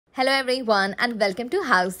Hello everyone and welcome to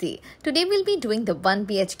Housey. Today we'll be doing the 1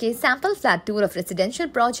 BHK sample flat tour of residential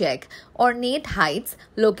project Ornate Heights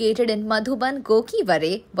located in Madhuban,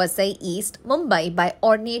 Gokhivare, Vasai East, Mumbai by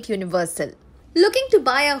Ornate Universal. Looking to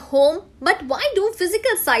buy a home, but why do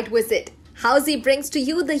physical site visit? Housey brings to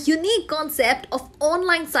you the unique concept of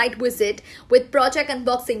online site visit with project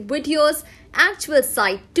unboxing videos, actual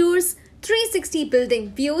site tours, 360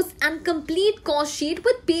 building views and complete cost sheet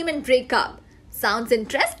with payment breakup. Sounds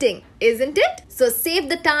interesting, isn't it? So save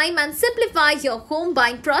the time and simplify your home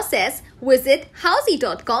buying process. Visit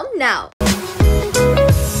housey.com now.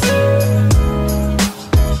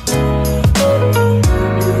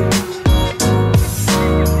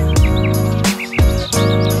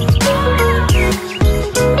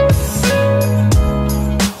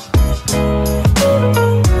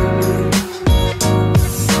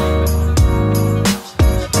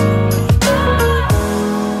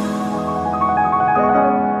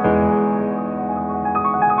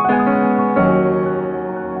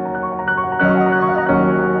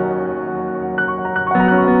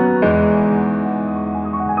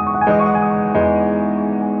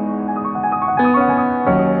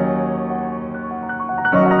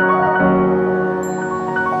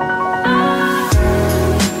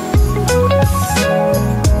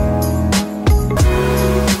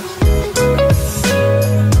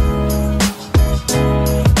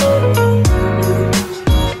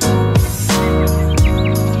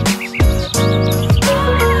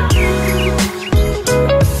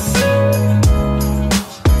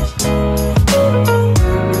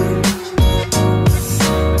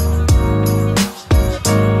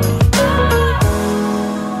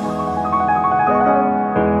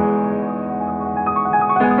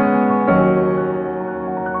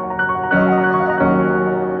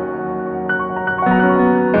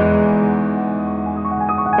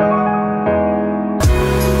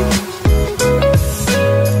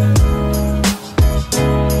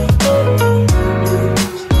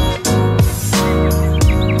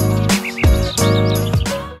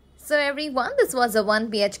 This was a 1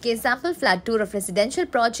 BHK sample flat tour of residential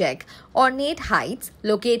project Ornate Heights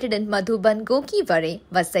located in Madhuban, Gokhivare,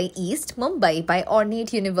 Vasai East, Mumbai by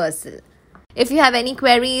Ornate Universal. If you have any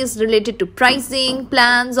queries related to pricing,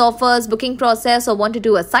 plans, offers, booking process or want to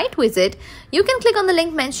do a site visit, you can click on the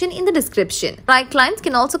link mentioned in the description. Our clients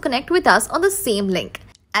can also connect with us on the same link.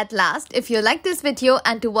 At last, if you like this video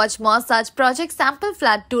and to watch more such project sample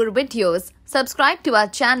flat tour videos, subscribe to our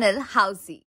channel Housey.